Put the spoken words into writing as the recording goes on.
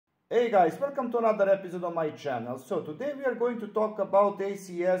Hey guys, welcome to another episode of my channel. So today we are going to talk about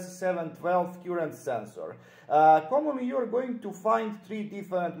ACS712 current sensor. Commonly you are going to find three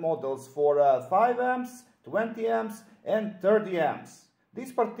different models for 5 amps, 20 amps and 30 amps.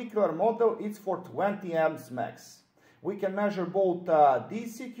 This particular model is for 20 amps max. We can measure both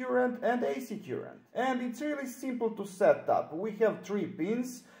DC current and AC current. And it's really simple to set up. We have 3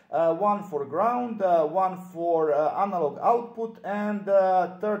 pins. One for ground, one for analog output, and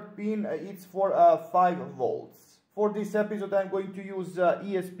third pin it's for 5 volts. For this episode I'm going to use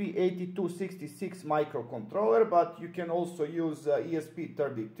ESP8266 microcontroller, but you can also use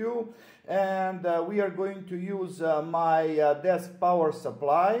ESP32, and we are going to use my desk power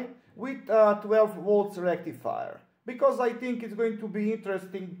supply with 12 volts rectifier, because I think it's going to be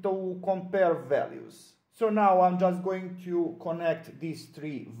interesting to compare values. So now I'm just going to connect these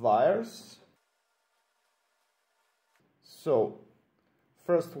 3 wires. So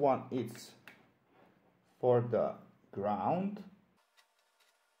first one is for the ground.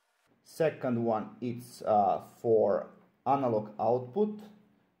 Second one is for analog output,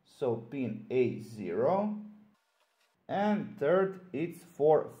 so pin A0. And third is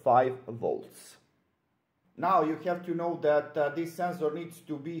for 5 volts. Now you have to know that this sensor needs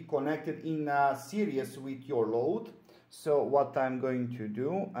to be connected in series with your load. So what I'm going to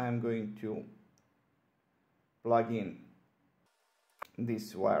do, I'm going to plug in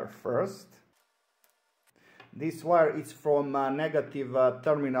this wire first. This wire is from negative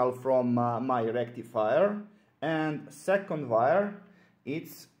terminal from my rectifier, and second wire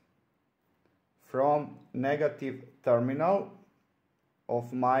it's from negative terminal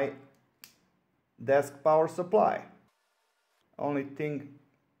of my desk power supply. Only thing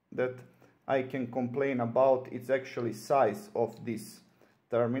that I can complain about is actually size of these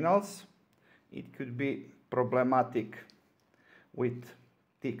terminals. It could be problematic with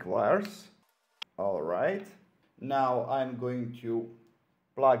thick wires. Alright, now I'm going to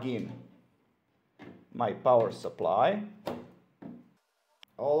plug in my power supply.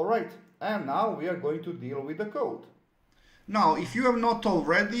 Alright, and now we are going to deal with the code. Now, if you have not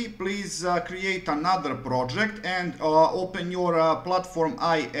already, please create another project and open your platform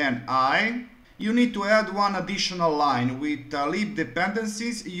INI. You need to add one additional line. With lib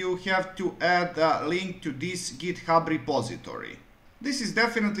dependencies, you have to add a link to this GitHub repository. This is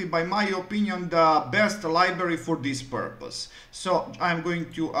definitely, by my opinion, the best library for this purpose. So I'm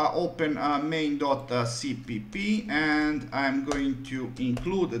going to open main.cpp and I'm going to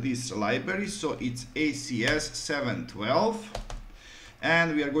include this library. So it's ACS712.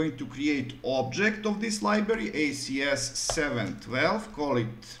 And we are going to create object of this library, ACS712, call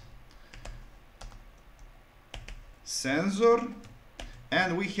it sensor.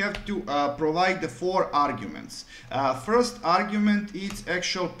 And we have to provide the 4 arguments. First argument is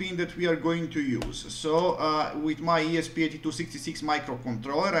actual pin that we are going to use. So with my ESP8266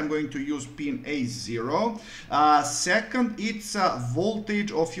 microcontroller, I'm going to use pin A0. Second, it's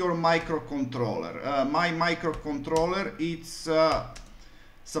voltage of your microcontroller. My microcontroller is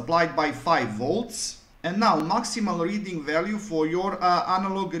supplied by 5 volts. And now maximal reading value for your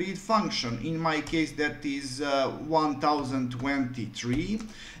analog read function. In my case that is 1023.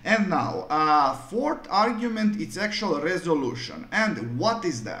 And now fourth argument is actual resolution. And what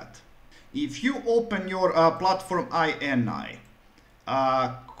is that? If you open your platform INI,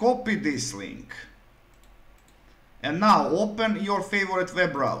 copy this link and now open your favorite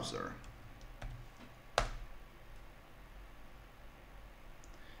web browser.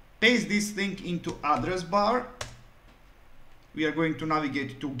 Paste this link into address bar. We are going to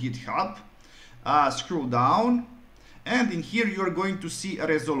navigate to GitHub. Scroll down, and in here you are going to see a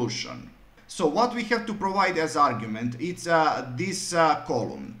resolution. So what we have to provide as argument, it's this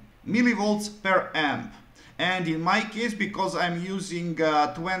column, millivolts per amp. And in my case, because I'm using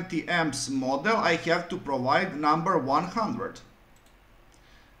 20 amps model, I have to provide number 100.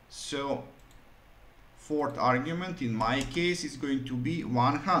 So fourth argument in my case is going to be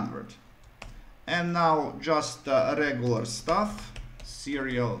 100. And now just regular stuff,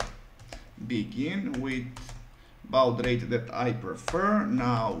 serial begin with baud rate that I prefer.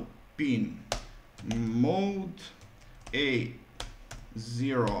 Now pin mode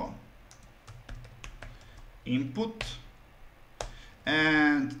A0 input,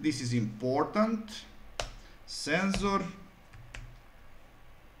 and this is important, sensor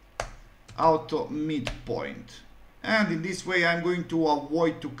auto midpoint. And in this way I'm going to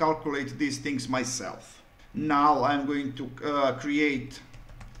avoid to calculate these things myself. Now I'm going to create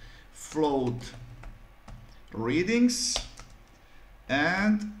float readings,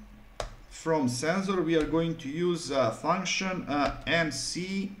 and from sensor we are going to use a function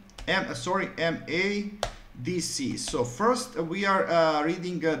nc MA DC. So first we are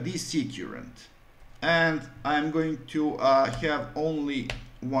reading DC current, and I'm going to have only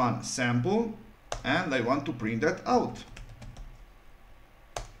one sample, and I want to print that out.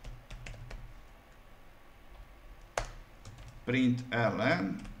 Print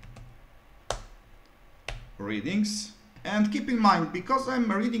ln readings. And keep in mind, because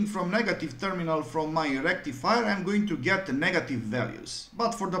I'm reading from negative terminal from my rectifier, I'm going to get negative values.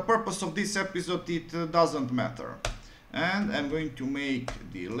 But for the purpose of this episode, it doesn't matter. And I'm going to make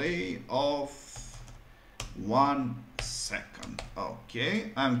delay of 1 second.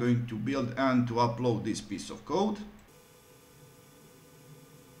 Okay, I'm going to build and to upload this piece of code.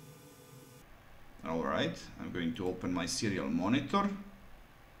 All right, I'm going to open my serial monitor.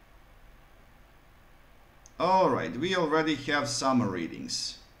 Alright, we already have some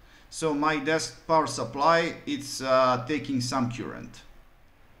readings. So my desk power supply, it's taking some current.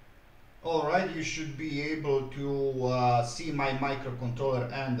 Alright, you should be able to see my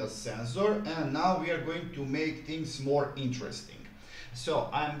microcontroller and the sensor, and now we are going to make things more interesting.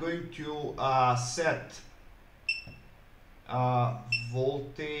 So I'm going to set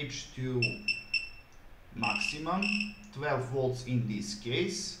voltage to maximum, 12 volts in this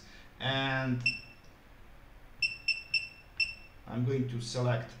case, and I'm going to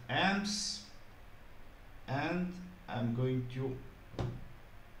select amps, and I'm going to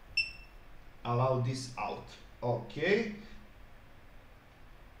allow this out. Okay.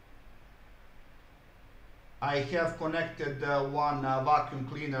 I have connected one vacuum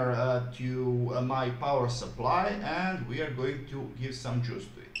cleaner to my power supply, and we are going to give some juice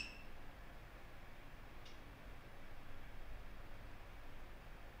to it.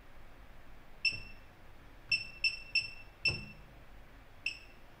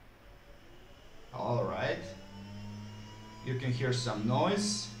 Alright, you can hear some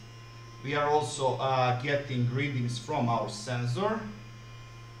noise. We are also getting readings from our sensor.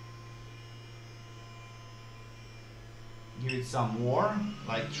 Give it some more,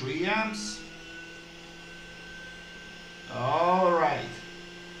 like 3 amps. Alright,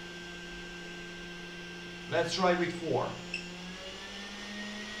 let's try with 4.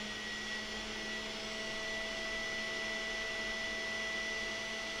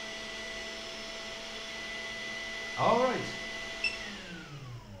 Alright,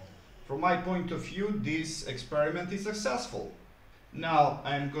 from my point of view, this experiment is successful. Now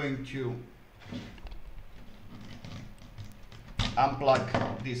I'm going to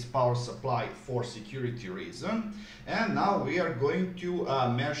unplug this power supply for security reason, and now we are going to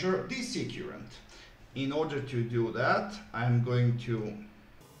measure DC current. In order to do that, I'm going to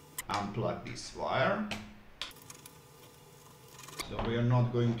unplug this wire. So we are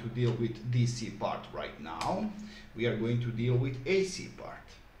not going to deal with DC part right now. We are going to deal with AC part.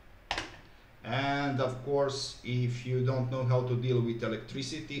 And of course, if you don't know how to deal with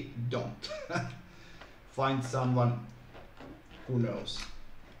electricity, don't. Find someone who knows,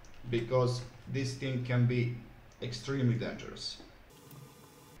 because this thing can be extremely dangerous.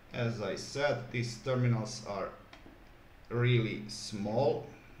 As I said, these terminals are really small.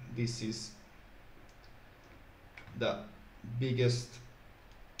 This is the biggest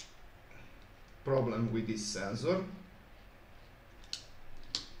problem with this sensor.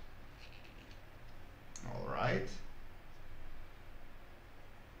 Alright,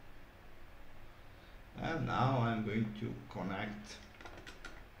 and now I'm going to connect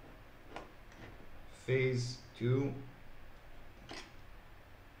phase to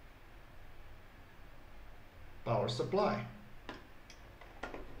power supply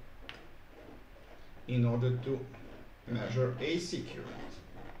in order to measure AC current.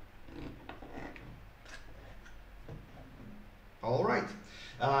 All right,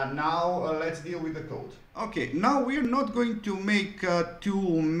 now let's deal with the code. Okay, now we're not going to make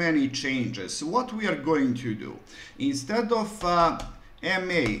too many changes. What we are going to do, instead of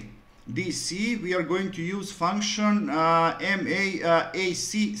MA DC, we are going to use function MA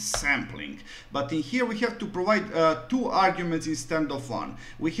AC sampling. But in here we have to provide 2 arguments instead of 1.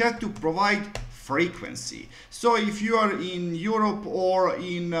 We have to provide frequency. So if you are in Europe or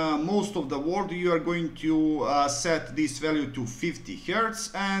in most of the world, you are going to set this value to 50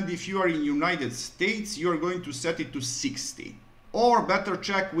 Hertz, and if you are in United States, you are going to set it to 60. Or better,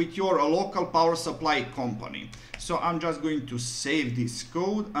 check with your local power supply company. So I'm just going to save this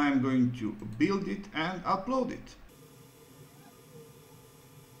code, I'm going to build it and upload it.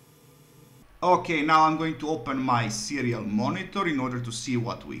 Okay, now I'm going to open my serial monitor in order to see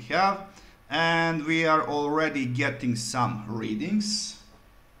what we have. And we are already getting some readings.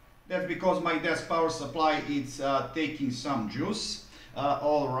 That's because my desk power supply is taking some juice.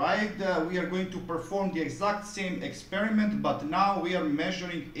 Alright, we are going to perform the exact same experiment, but now we are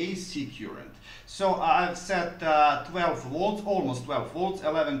measuring AC current. So I've set 12 volts, almost 12 volts,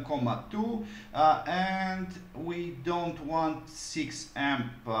 11,2, and we don't want 6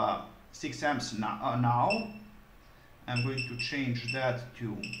 amps now. I'm going to change that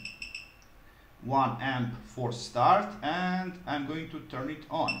to 1 amp for start, and I'm going to turn it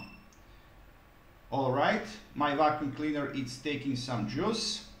on. Alright, my vacuum cleaner is taking some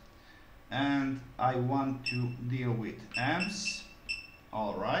juice, and I want to deal with amps.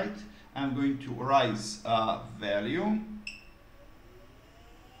 Alright, I'm going to rise value.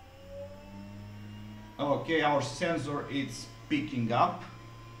 Okay, our sensor is picking up.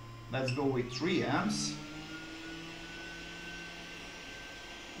 Let's go with 3 amps.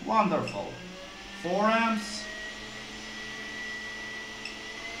 Wonderful. 4 amps.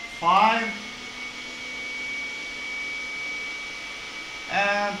 5.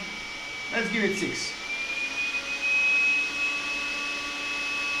 And let's give it 6.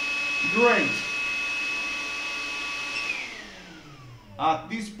 Great. At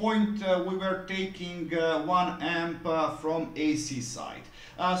this point we were taking 1 amp from AC side.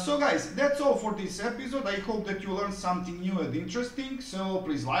 So guys, that's all for this episode. I hope that you learned something new and interesting. So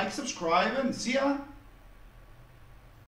please like, subscribe, and see ya!